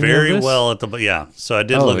look at any of this? Very well at the So I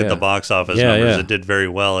did look at the box office numbers. Yeah. It did very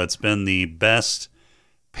well. It's been the best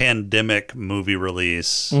pandemic movie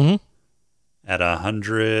release at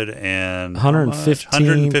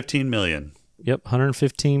 115 million. Yep,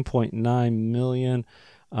 115.9 million.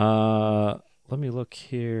 Let me look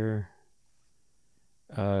here.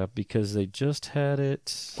 Because they just had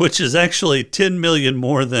it, which is actually 10 million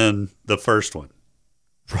more than the first one.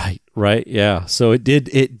 Right, yeah. So it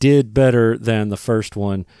did better than the first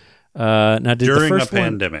one. Now, did during the first a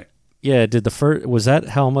pandemic? Yeah, did the first? Was that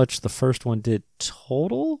how much the first one did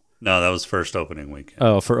total? No, that was first opening weekend.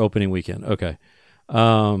 Oh, for opening weekend. Okay.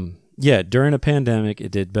 Yeah, during a pandemic,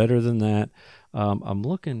 it did better than that. I'm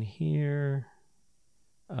looking here.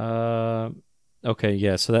 Okay,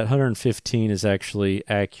 yeah, so that 115 is actually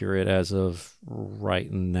accurate as of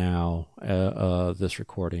right now, this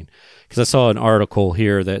recording. Because I saw an article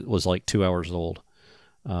here that was like 2 hours old,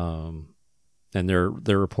 and they're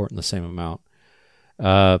reporting the same amount.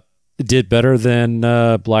 It did better than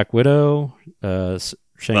Black Widow,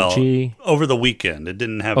 Shang-Chi. Well, over the weekend. It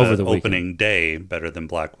didn't have an opening day better than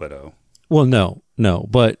Black Widow. Well, no,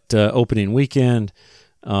 but opening weekend...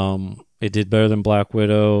 it did better than Black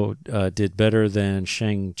Widow, did better than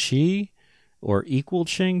Shang-Chi, or equaled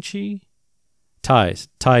Shang-Chi.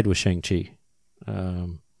 Tied with Shang-Chi.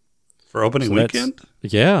 For opening weekend?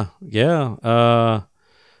 Yeah. The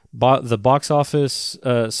box office,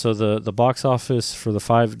 the box office for the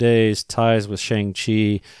 5 days ties with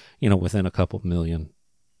Shang-Chi, within a couple million,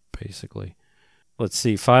 basically. Let's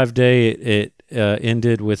see, 5 day, it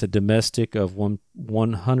ended with a domestic of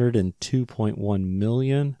 102.1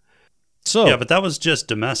 million. So yeah, but that was just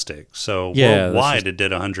domestic. So worldwide, it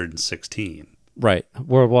did 116. Right,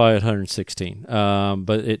 worldwide 116.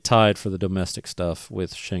 But it tied for the domestic stuff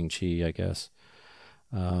with Shang-Chi, I guess.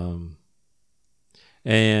 And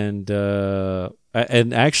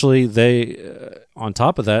actually, they on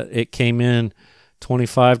top of that, it came in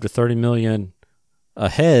 25 to 30 million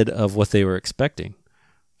ahead of what they were expecting.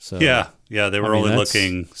 So yeah, they were only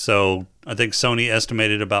looking. So I think Sony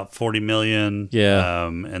estimated about 40 million. Yeah,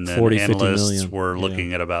 and then analysts were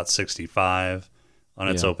looking at about 65 on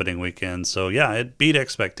its opening weekend. So yeah, it beat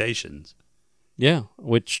expectations. Yeah,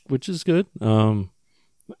 which is good. Well,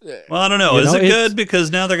 I don't know. Is it good because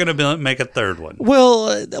now they're going to make a third one?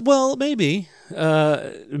 Well, maybe.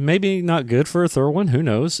 Maybe not good for a third one. Who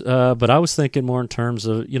knows? But I was thinking more in terms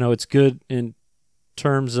of it's good in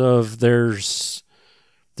terms of there's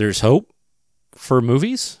hope for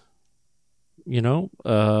movies, going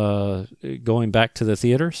back to the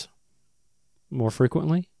theaters more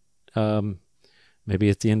frequently. Maybe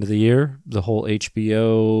at the end of the year, the whole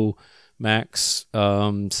HBO Max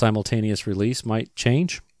simultaneous release might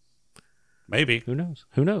change. Maybe. Who knows?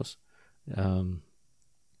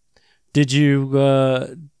 Did you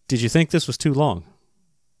think this was too long?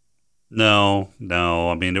 No.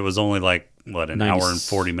 I mean, it was only like, an hour and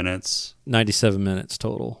 40 minutes? 97 minutes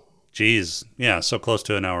total. Jeez. Yeah, so close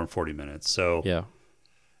to an hour and 40 minutes. So yeah.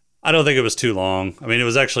 I don't think it was too long. I mean, it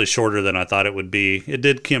was actually shorter than I thought it would be. It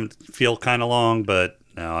did feel kind of long, but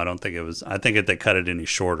no, I don't think it was. I think if they cut it any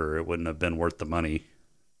shorter, it wouldn't have been worth the money.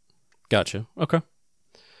 Gotcha. Okay.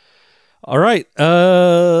 All right.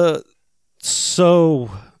 So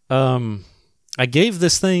I gave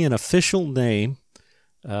this thing an official name.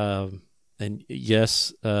 And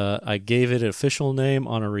yes, I gave it an official name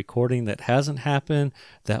on a recording that hasn't happened,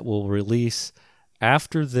 that will release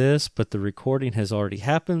after this, but the recording has already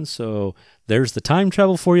happened, so there's the time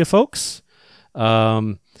travel for you folks.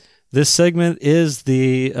 This segment is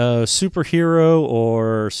the superhero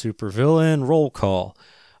or supervillain roll call.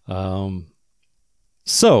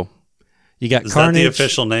 So, you got Carnage. Is Carnage. that the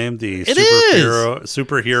official name? The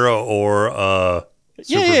superhero or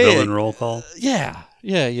supervillain roll call? Yeah.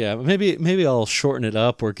 Maybe I'll shorten it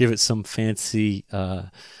up or give it some fancy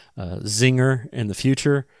zinger in the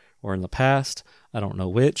future or in the past. I don't know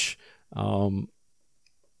which. I'll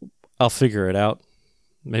figure it out.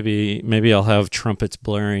 Maybe I'll have trumpets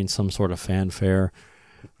blaring, some sort of fanfare.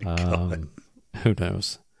 Who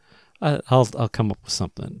knows? I'll come up with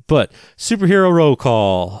something. But superhero roll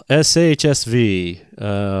call, SHSV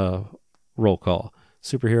roll call,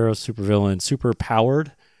 superhero, supervillain,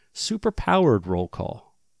 superpowered roll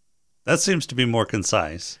call. That seems to be more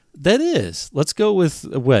concise. That is. Let's go with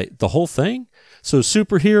the whole thing. So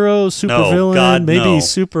superhero, supervillain,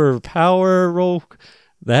 superpower roll.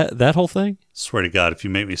 That whole thing. Swear to God, if you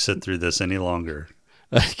make me sit through this any longer.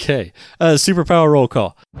 Okay. Superpower roll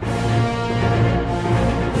call.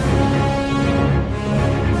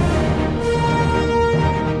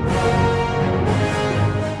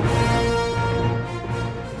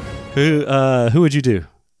 Who would you do?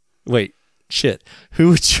 Wait, shit. Who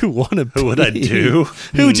would you want to be? Who would I do?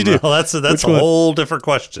 Who would you do? Well, that's a whole different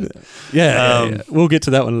question. Yeah, we'll get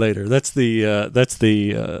to that one later. That's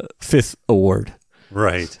the fifth award.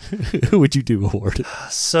 Right. Who would you do award?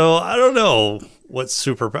 So I don't know what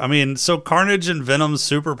so Carnage and Venom's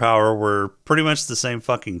superpower were pretty much the same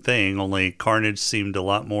fucking thing, only Carnage seemed a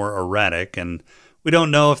lot more erratic, and we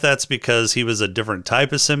don't know if that's because he was a different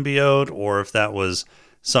type of symbiote or if that was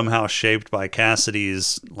somehow shaped by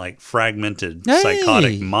Cassidy's like fragmented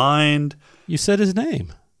psychotic mind. You said his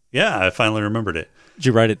name. Yeah, I finally remembered it. Did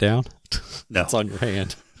you write it down? No. It's on your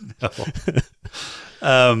hand.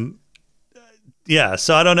 No. Yeah,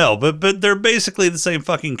 so I don't know, but they're basically the same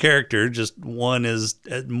fucking character. Just one is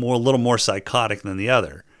a little more psychotic than the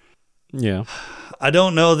other. Yeah, I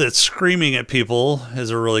don't know that screaming at people is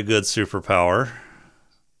a really good superpower.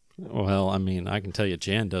 Well, I mean, I can tell you,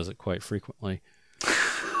 Jan does it quite frequently.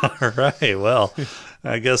 All right. Well,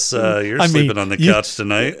 I guess sleeping on the couch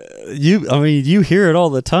tonight. You hear it all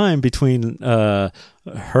the time between her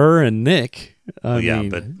and Nick.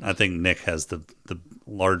 But I think Nick has the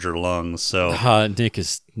larger lungs, so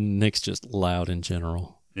Nick's just loud in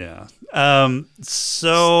general. Yeah.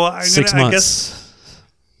 So 6 months. I guess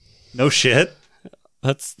no shit.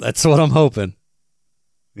 That's what I'm hoping.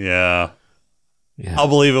 Yeah. I'll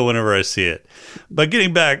believe it whenever I see it. But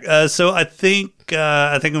getting back, so I think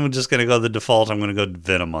I'm just gonna go the default. I'm gonna go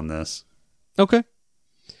Venom on this. Okay.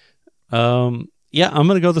 I'm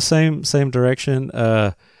gonna go the same direction.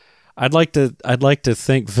 I'd like to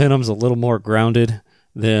think Venom's a little more grounded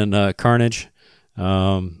than Carnage,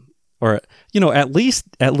 or at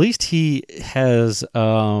least he has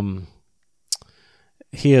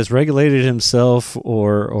regulated himself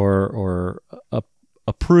or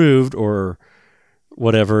approved or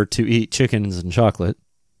whatever to eat chickens and chocolate.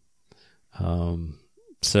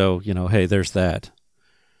 So hey, there's that.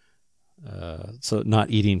 So not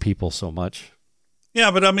eating people so much. Yeah,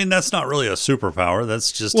 but I mean that's not really a superpower.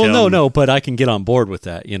 That's just no. But I can get on board with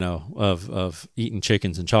that. Of eating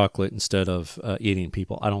chickens and chocolate instead of eating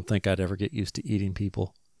people. I don't think I'd ever get used to eating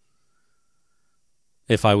people.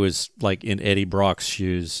 If I was like in Eddie Brock's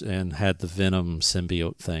shoes and had the Venom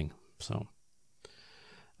symbiote thing, so.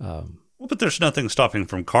 Well, but there's nothing stopping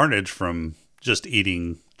from Carnage from just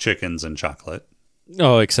eating chickens and chocolate.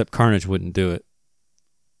 Oh, except Carnage wouldn't do it.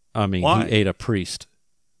 I mean, Why? He ate a priest.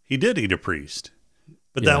 He did eat a priest.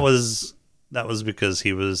 But that was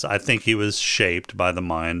because I think he was shaped by the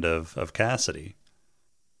mind of Cassidy.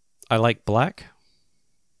 I like black.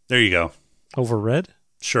 There you go. Over red?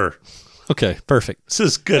 Sure. Okay, perfect. It's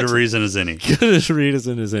as good a reason as any. Good as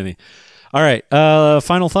reason as any. All right,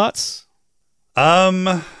 final thoughts?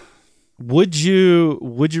 Would you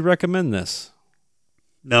recommend this?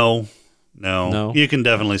 No. You can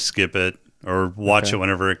definitely skip it or watch it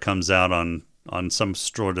whenever it comes out on some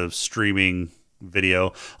sort of streaming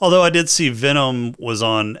video. Although I did see Venom was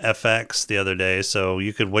on FX the other day, so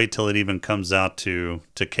you could wait till it even comes out to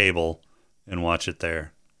cable and watch it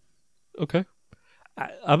there. Okay.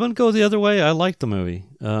 I'm going to go the other way. I liked the movie.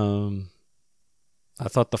 I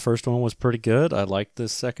thought the first one was pretty good. I liked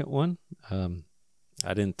this second one.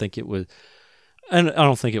 I didn't think it was, and I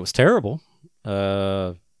don't think it was terrible.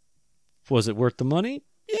 Was it worth the money?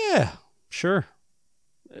 Yeah, sure.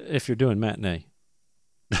 If you're doing matinee.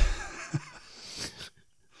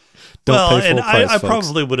 I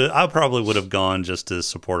probably would have gone just to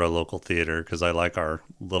support our local theater because I like our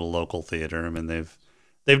little local theater. I mean,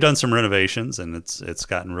 they've done some renovations and it's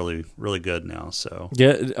gotten really, really good now. So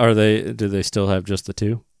yeah, do they still have just the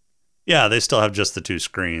two? Yeah, they still have just the two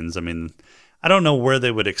screens. I mean, I don't know where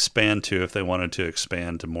they would expand to if they wanted to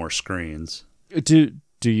expand to more screens. Do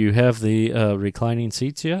you have the reclining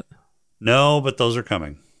seats yet? No, but those are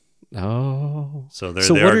coming. Oh, so they're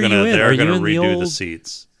going to redo the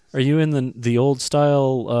seats. Are you in the old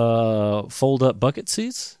style fold up bucket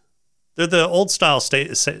seats? They're the old style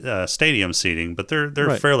stadium seating, but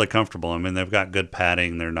they're fairly comfortable. I mean, they've got good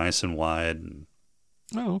padding. They're nice and wide. And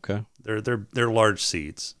oh, okay. They're large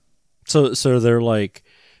seats. So they're like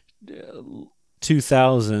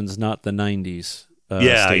 2000s, not the 90s.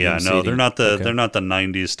 Yeah. No, seating. They're not the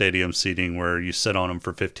 90s stadium seating where you sit on them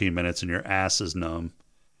for 15 minutes and your ass is numb.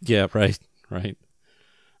 Yeah, right.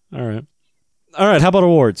 All right, how about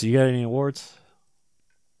awards? You got any awards?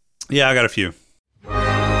 Yeah, I got a few.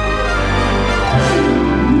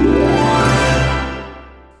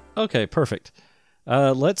 Okay, perfect.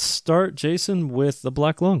 Let's start, Jason, with the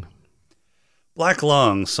Black Lung. Black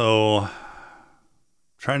Lung. So,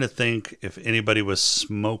 trying to think if anybody was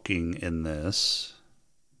smoking in this.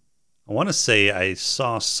 I want to say I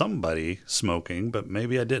saw somebody smoking, but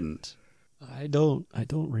maybe I didn't. I don't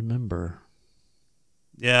remember.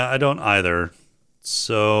 Yeah, I don't either.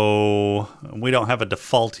 So we don't have a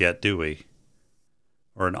default yet, do we?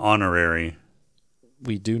 Or an honorary?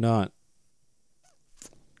 We do not.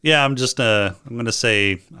 Yeah, I'm going to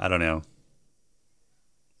say, I don't know.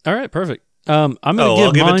 All right, perfect. I'm going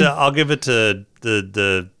to give mine. I'll give it to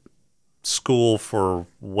the school for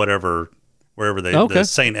wherever they, the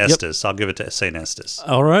St. Estes. Yep. I'll give it to St. Estes.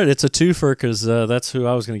 All right, it's a twofer because that's who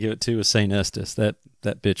I was going to give it to, is St. Estes. That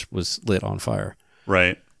bitch was lit on fire.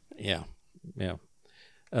 Right. Yeah.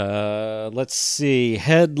 Let's see,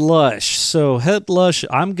 Head Lush. So Head Lush,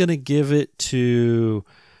 I'm going to give it to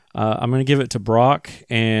Brock,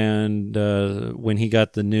 and when he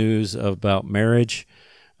got the news about marriage,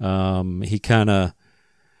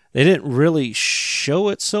 they didn't really show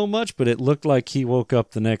it so much, but it looked like he woke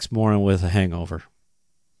up the next morning with a hangover.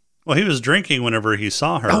 Well, he was drinking whenever he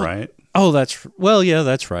saw her, right? Oh, that's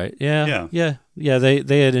right. Yeah.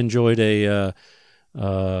 They had enjoyed a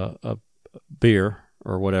beer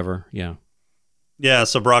or whatever. Yeah. Yeah.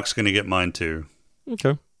 So Brock's going to get mine too.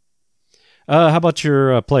 Okay. How about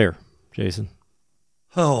your player, Jason?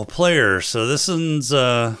 Oh, player. So this one's.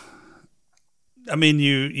 I mean,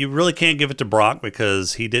 you really can't give it to Brock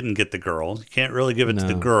because he didn't get the girl. You can't really give it to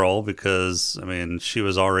the girl because, I mean, she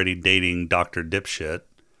was already dating Dr. Dipshit.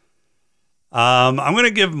 I'm going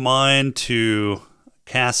to give mine to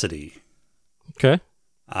Cassidy. Okay.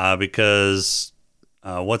 Because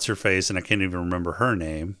what's her face, and I can't even remember her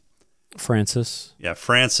name. Frances. Yeah,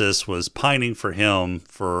 Frances was pining for him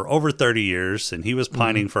for over 30 years, and he was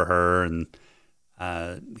pining for her, and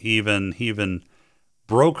he even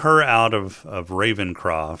broke her out of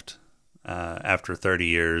Ravencroft after 30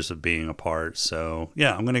 years of being apart. So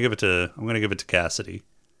yeah, I'm gonna give it to Cassidy.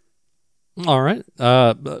 All right,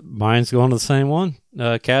 mine's going to the same one.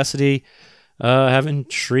 Cassidy having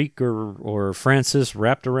Shriek or Francis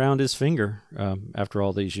wrapped around his finger after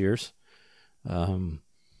all these years. And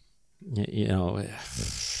it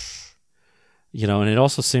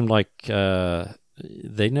also seemed like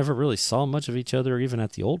they never really saw much of each other, even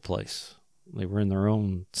at the old place. They were in their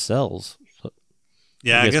own cells. So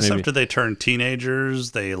I guess after they turned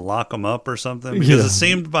teenagers, they lock them up or something. Because it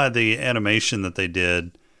seemed by the animation that they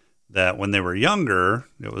did that when they were younger,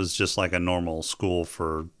 it was just like a normal school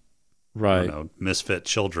for misfit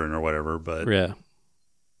children or whatever. But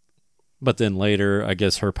but then later, I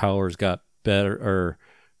guess her powers got better or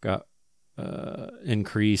got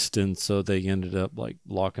increased, and so they ended up like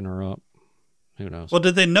locking her up. Who knows? Well,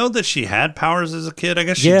 did they know that she had powers as a kid? I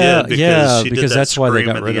guess she did because she did that that's why they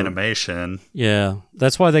got rid of the animation. Yeah,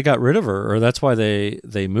 that's why they got rid of her, or that's why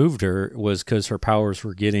they moved her, was because her powers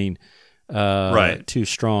were getting too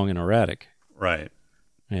strong and erratic. Right.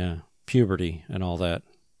 Yeah, puberty and all that.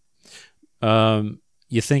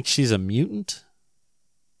 You think she's a mutant?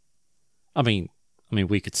 I mean,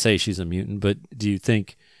 we could say she's a mutant, but do you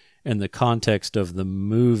think, in the context of the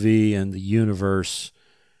movie and the universe,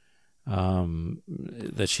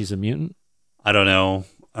 that she's a mutant? I don't know.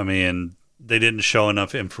 I mean, they didn't show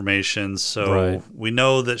enough information, so we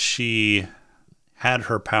know that she had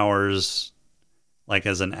her powers like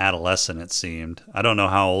as an adolescent, it seemed. I don't know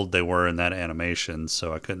how old they were in that animation,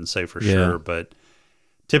 so I couldn't say for sure, but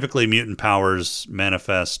typically mutant powers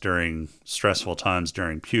manifest during stressful times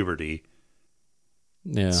during puberty.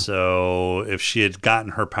 Yeah. So if she had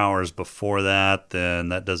gotten her powers before that, then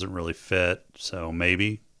that doesn't really fit, so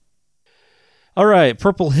maybe. All right,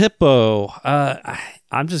 Purple Hippo.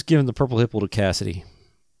 I'm just giving the Purple Hippo to Cassidy.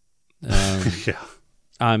 Yeah.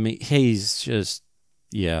 I mean, he's just,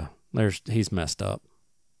 he's messed up.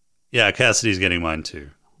 Yeah, Cassidy's getting mine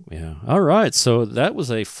too. Yeah. All right, so that was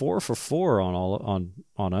a 4 for 4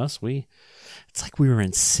 on us. It's like we were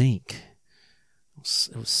in sync.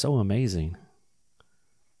 It was so amazing.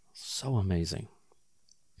 So amazing.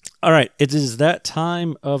 All right, it is that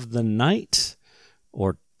time of the night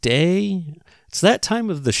or day. It's that time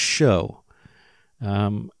of the show.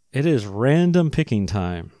 It is random picking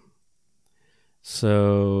time.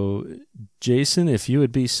 So, Jason, if you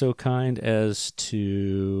would be so kind as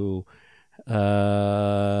to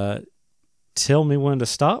tell me when to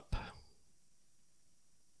stop.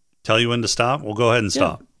 Tell you when to stop? We'll go ahead and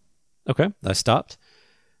stop. Okay, I stopped.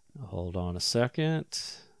 Hold on a second.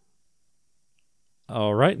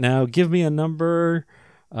 All right, now give me a number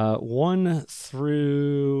 1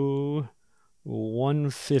 through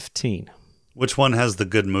 115. Which one has the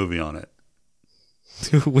good movie on it?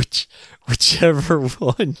 Whichever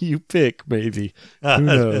one you pick, maybe. Who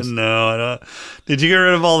knows? No, I don't. Did you get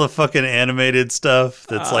rid of all the fucking animated stuff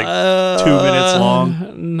that's like 2 minutes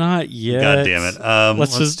long? Not yet. God damn it.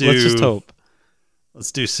 Let's just hope.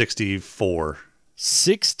 Let's do 64.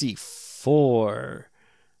 64.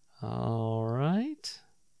 All right.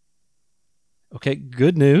 Okay,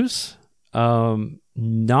 good news.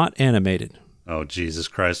 Not animated. Oh, Jesus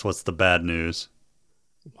Christ. What's the bad news?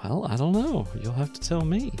 Well, I don't know. You'll have to tell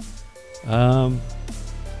me. Hold on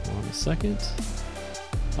a second.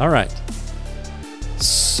 All right.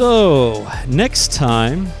 So, next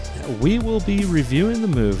time, we will be reviewing the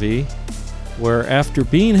movie where, after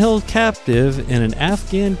being held captive in an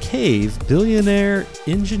Afghan cave, billionaire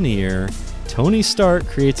engineer Tony Stark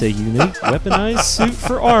creates a unique weaponized suit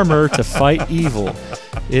for armor to fight evil.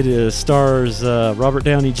 It stars Robert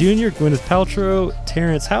Downey Jr., Gwyneth Paltrow,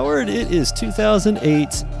 Terrence Howard. It is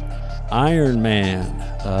 2008's Iron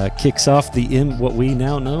Man. Kicks off what we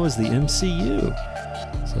now know as the MCU.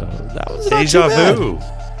 So that was not Deja too bad. vu.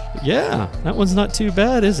 Yeah, that one's not too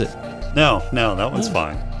bad, is it? No, that one's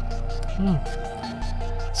fine.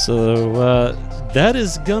 So that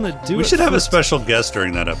is gonna do. We should have a special guest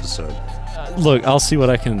during that episode. Look, I'll see what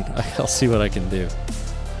I can do.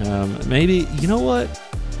 Maybe, you know what?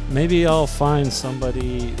 Maybe I'll find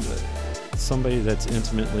somebody that's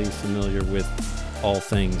intimately familiar with all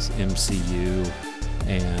things MCU,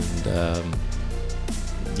 and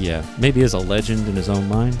maybe as a legend in his own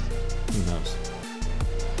mind. Who knows?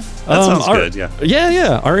 That sounds good, yeah.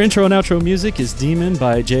 Yeah. Our intro and outro music is Demon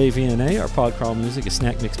by JVNA. Our Podcrawl music is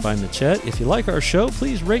Snack Mix by Machette. If you like our show,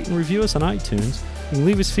 please rate and review us on iTunes. You can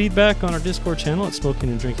leave us feedback on our Discord channel at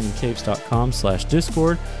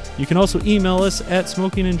smokinganddrinkingandcapes.com/Discord. You can also email us at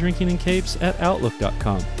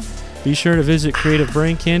smokinganddrinkingandcapes@outlook.com. Be sure to visit Creative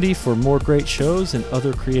Brain Candy for more great shows and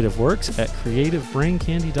other creative works at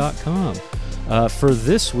creativebraincandy.com. For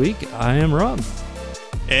this week, I am Rob.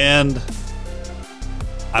 And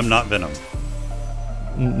I'm not Venom.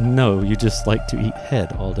 No, you just like to eat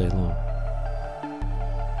head all day long.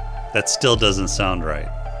 That still doesn't sound right.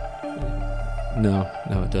 No,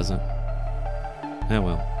 it doesn't. Ah,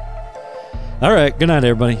 well. All right, good night,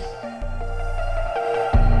 everybody.